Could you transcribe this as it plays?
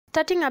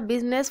Starting a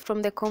business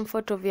from the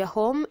comfort of your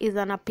home is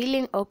an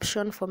appealing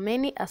option for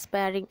many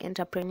aspiring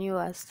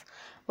entrepreneurs.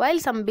 While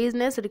some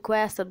businesses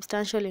require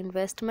substantial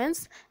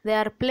investments, there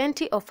are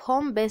plenty of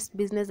home-based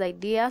business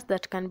ideas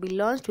that can be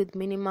launched with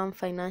minimum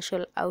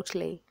financial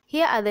outlay.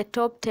 Here are the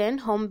top 10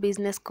 home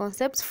business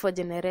concepts for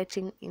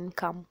generating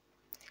income.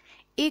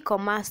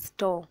 E-commerce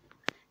store.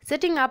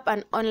 Setting up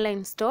an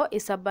online store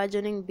is a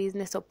burgeoning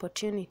business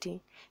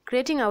opportunity.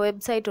 Creating a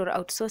website or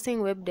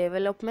outsourcing web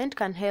development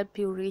can help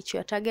you reach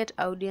your target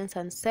audience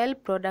and sell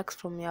products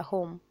from your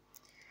home.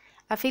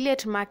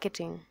 Affiliate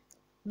marketing.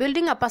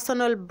 Building a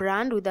personal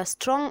brand with a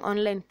strong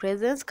online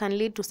presence can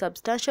lead to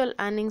substantial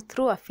earnings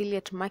through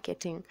affiliate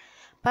marketing.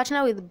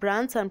 Partner with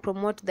brands and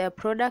promote their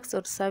products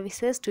or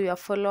services to your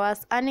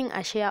followers, earning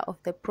a share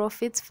of the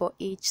profits for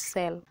each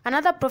sale.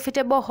 Another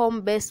profitable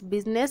home-based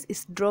business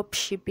is drop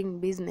shipping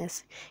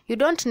business. You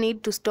don't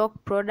need to stock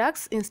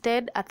products.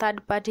 Instead, a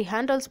third party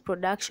handles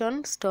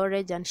production,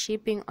 storage, and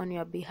shipping on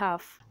your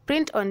behalf.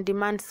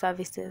 Print-on-demand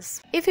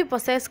services. If you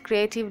possess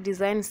creative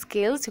design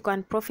skills, you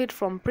can profit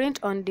from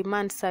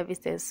print-on-demand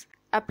services.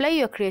 Apply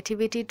your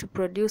creativity to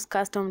produce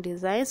custom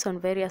designs on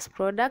various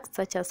products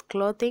such as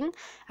clothing,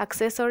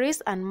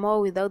 accessories, and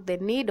more without the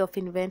need of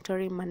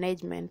inventory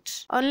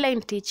management.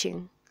 Online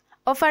teaching.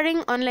 Offering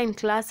online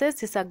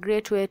classes is a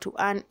great way to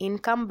earn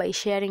income by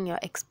sharing your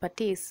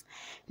expertise.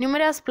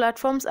 Numerous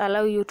platforms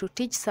allow you to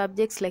teach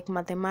subjects like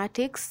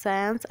mathematics,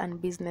 science,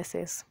 and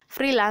businesses.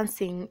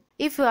 Freelancing.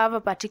 If you have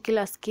a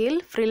particular skill,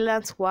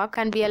 freelance work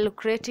can be a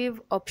lucrative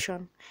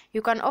option.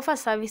 You can offer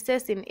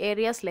services in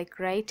areas like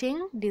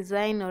writing,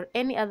 design, or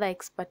any other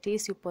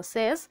expertise you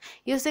possess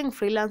using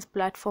freelance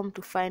platform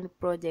to find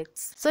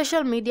projects.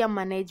 Social media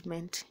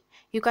management.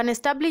 You can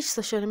establish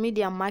social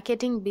media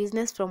marketing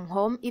business from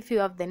home if you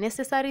have the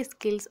necessary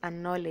skills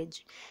and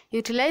knowledge.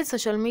 Utilize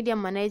social media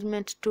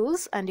management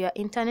tools and your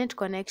internet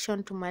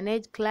connection to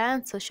manage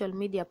clients' social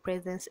media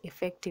presence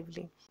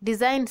effectively.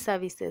 Design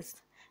services.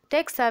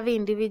 Tech-savvy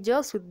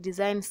individuals with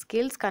design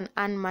skills can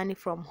earn money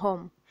from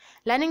home.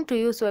 Learning to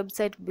use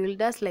website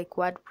builders like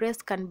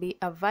WordPress can be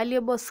a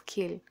valuable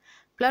skill.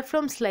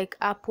 Platforms like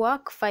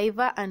Upwork,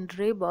 Fiverr, and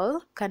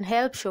Dribbble can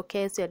help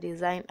showcase your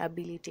design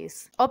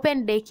abilities.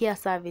 Open daycare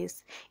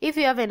service. If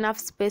you have enough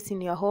space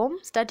in your home,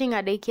 starting a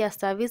daycare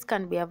service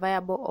can be a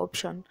viable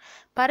option.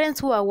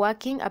 Parents who are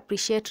working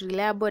appreciate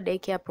reliable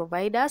daycare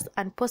providers,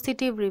 and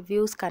positive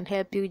reviews can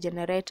help you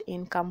generate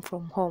income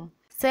from home.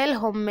 Sell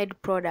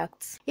homemade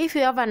products. If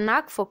you have a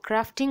knack for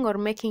crafting or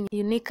making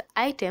unique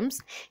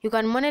items, you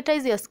can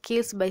monetize your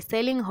skills by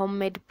selling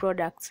homemade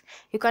products.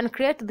 You can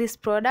create these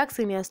products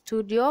in your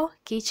studio,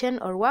 kitchen,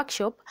 or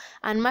workshop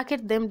and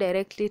market them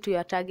directly to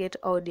your target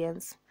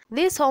audience.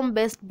 These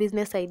home-based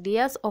business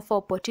ideas offer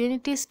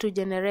opportunities to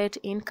generate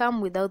income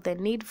without the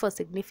need for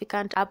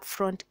significant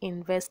upfront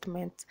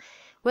investment.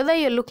 Whether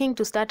you're looking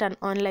to start an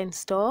online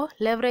store,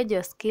 leverage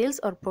your skills,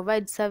 or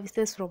provide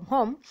services from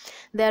home,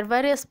 there are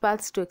various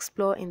paths to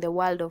explore in the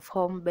world of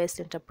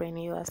home-based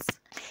entrepreneurs.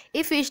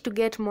 If you wish to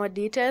get more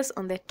details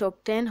on the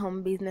top 10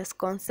 home business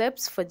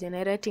concepts for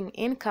generating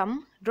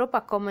income, drop a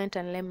comment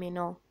and let me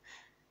know.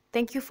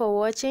 Thank you for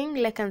watching.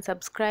 Like and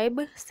subscribe.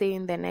 See you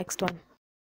in the next one.